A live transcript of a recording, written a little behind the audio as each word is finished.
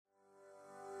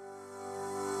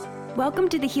Welcome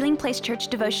to the Healing Place Church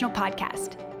Devotional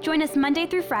Podcast. Join us Monday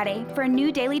through Friday for a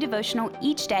new daily devotional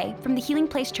each day from the Healing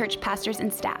Place Church pastors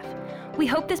and staff. We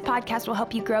hope this podcast will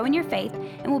help you grow in your faith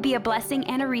and will be a blessing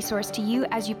and a resource to you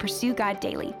as you pursue God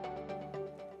daily.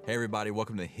 Hey everybody,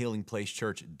 welcome to the Healing Place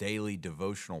Church Daily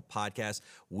Devotional Podcast.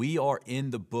 We are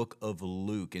in the book of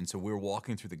Luke, and so we're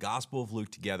walking through the Gospel of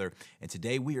Luke together, and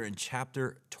today we are in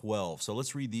chapter 12. So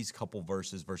let's read these couple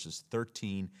verses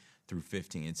 13 through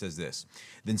 15. It says this: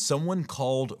 Then someone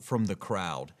called from the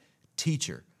crowd,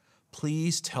 "Teacher,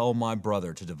 please tell my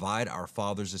brother to divide our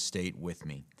father's estate with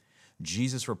me."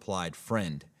 Jesus replied,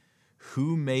 "Friend,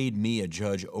 who made me a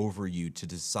judge over you to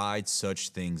decide such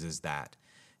things as that?"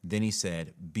 Then he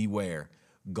said, "Beware,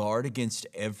 guard against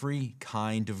every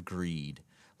kind of greed.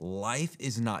 Life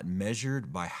is not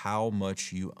measured by how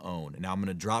much you own." Now I'm going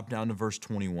to drop down to verse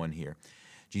 21 here.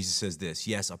 Jesus says this: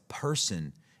 "Yes, a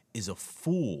person is a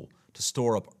fool to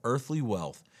store up earthly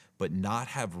wealth, but not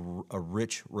have a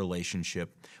rich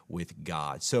relationship with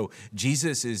God." So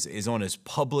Jesus is on his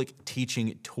public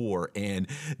teaching tour, and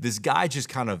this guy just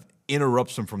kind of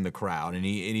interrupts him from the crowd, and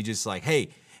he just like,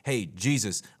 Hey,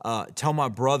 Jesus, tell my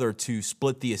brother to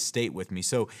split the estate with me.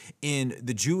 So in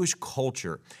the Jewish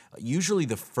culture, usually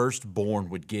the firstborn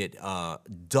would get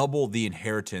double the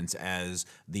inheritance as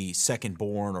the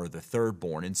secondborn or the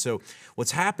thirdborn. And so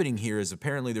what's happening here is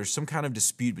apparently there's some kind of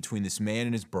dispute between this man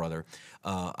and his brother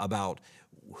about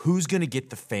who's going to get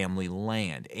the family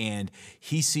land. And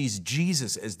he sees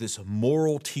Jesus as this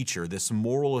moral teacher, this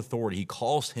moral authority. He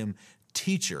calls him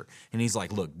teacher. And he's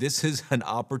like, look, this is an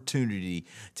opportunity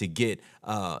to get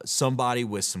somebody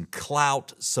with some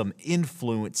clout, some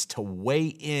influence to weigh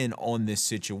in on this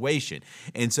situation.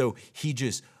 And so he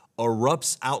just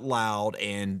erupts out loud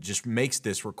and just makes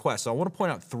this request. So I want to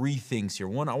point out three things here.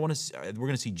 One, we're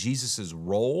going to see Jesus's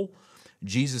role,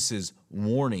 Jesus's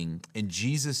warning, and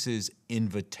Jesus's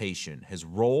invitation. His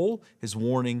role, his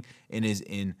warning, and his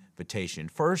invitation.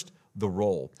 First, the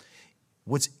role.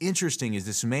 What's interesting is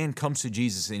this man comes to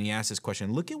Jesus and he asks this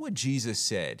question. Look at what Jesus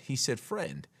said. He said,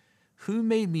 "Friend, who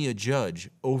made me a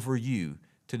judge over you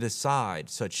to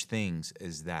decide such things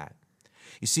as that?"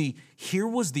 You see, here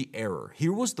was the error.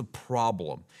 Here was the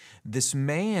problem. This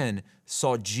man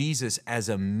saw Jesus as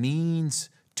a means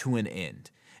to an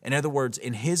end. In other words,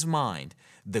 in his mind,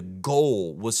 the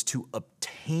goal was to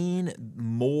obtain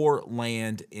more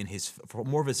land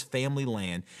more of his family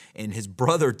land, and his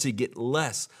brother to get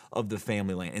less of the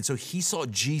family land. And so he saw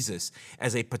Jesus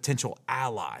as a potential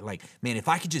ally. Like, man, if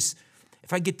I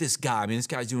get this guy, this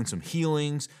guy's doing some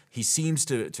healings. He seems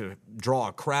to draw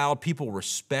a crowd. People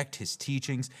respect his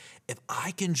teachings. If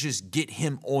I can just get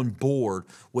him on board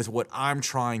with what I'm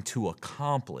trying to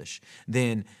accomplish,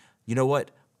 then you know what?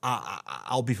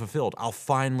 I'll be fulfilled. I'll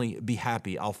finally be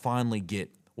happy. I'll finally get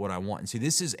what I want. And see,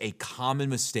 this is a common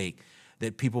mistake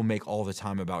that people make all the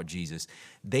time about Jesus.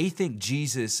 They think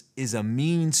Jesus is a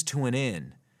means to an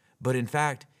end, but in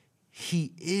fact,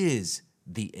 he is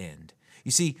the end. You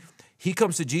see, he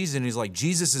comes to Jesus and he's like,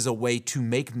 Jesus is a way to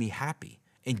make me happy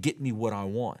and get me what I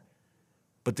want.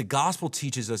 But the gospel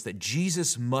teaches us that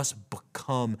Jesus must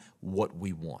become what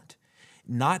we want.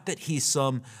 Not that he's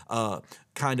some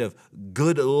kind of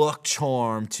good luck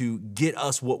charm to get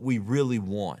us what we really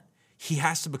want. He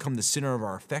has to become the center of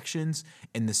our affections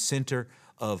and the center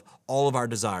of all of our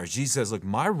desires. Jesus says, look,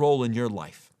 my role in your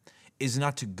life is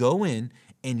not to go in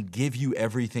and give you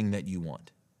everything that you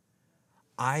want.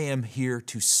 I am here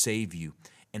to save you,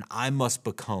 and I must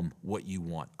become what you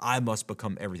want. I must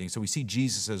become everything. So we see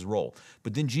Jesus' role.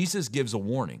 But then Jesus gives a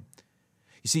warning.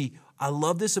 You see, I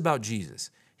love this about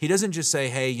Jesus. He doesn't just say,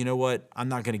 hey, you know what? I'm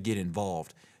not going to get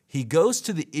involved. He goes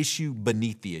to the issue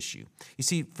beneath the issue. You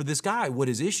see, for this guy, what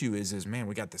his issue is, man,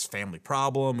 we got this family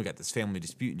problem. We got this family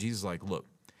dispute. And Jesus is like, look,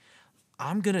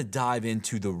 I'm going to dive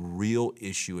into the real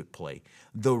issue at play.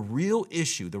 The real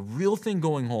issue, the real thing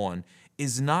going on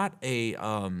is not a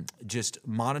just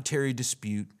monetary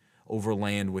dispute over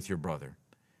land with your brother.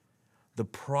 The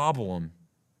problem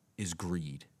is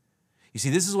greed. You see,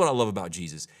 this is what I love about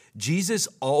Jesus. Jesus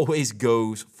always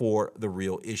goes for the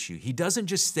real issue. He doesn't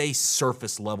just stay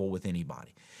surface level with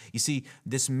anybody. You see,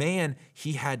 this man,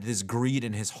 he had this greed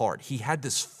in his heart. He had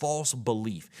this false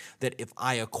belief that if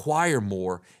I acquire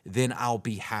more, then I'll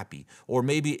be happy. Or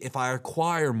maybe if I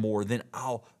acquire more, then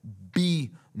I'll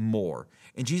be more.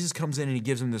 And Jesus comes in and he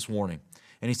gives him this warning.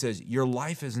 And he says, your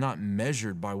life is not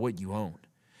measured by what you own.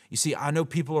 You see, I know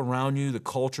people around you, the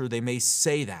culture, they may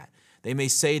say that. They may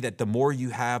say that the more you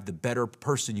have, the better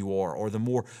person you are, or the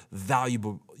more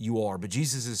valuable you are. But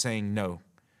Jesus is saying, no,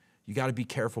 you got to be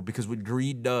careful, because what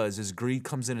greed does is greed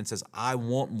comes in and says, I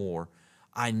want more,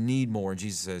 I need more. And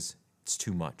Jesus says, it's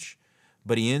too much.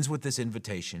 But he ends with this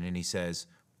invitation, and he says,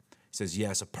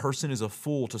 yes, a person is a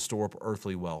fool to store up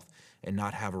earthly wealth and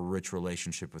not have a rich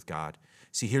relationship with God.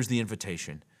 See, here's the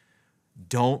invitation.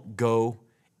 Don't go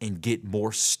and get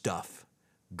more stuff.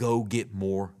 Go get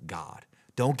more God.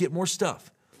 Don't get more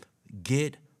stuff.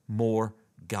 Get more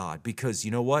God. Because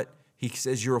you know what? He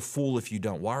says you're a fool if you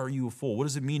don't. Why are you a fool? What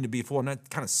does it mean to be a fool? And that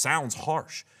kind of sounds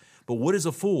harsh. But what is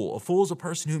a fool? A fool is a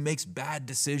person who makes bad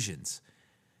decisions.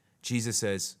 Jesus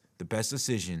says the best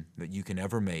decision that you can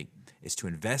ever make is to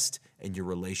invest in your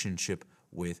relationship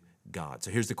with God. So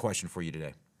here's the question for you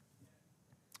today.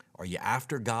 Are you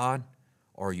after God,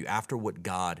 or are you after what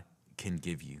God can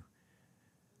give you?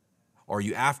 Are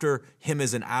you after him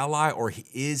as an ally, or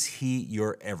is he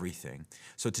your everything?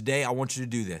 So today I want you to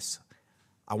do this.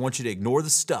 I want you to ignore the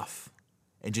stuff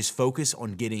and just focus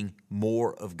on getting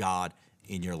more of God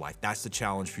in your life. That's the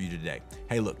challenge for you today.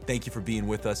 Hey, look, thank you for being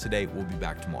with us today. We'll be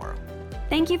back tomorrow.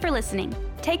 Thank you for listening.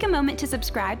 Take a moment to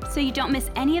subscribe so you don't miss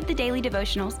any of the daily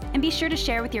devotionals, and be sure to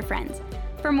share with your friends.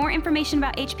 For more information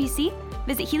about HPC,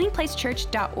 visit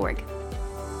healingplacechurch.org.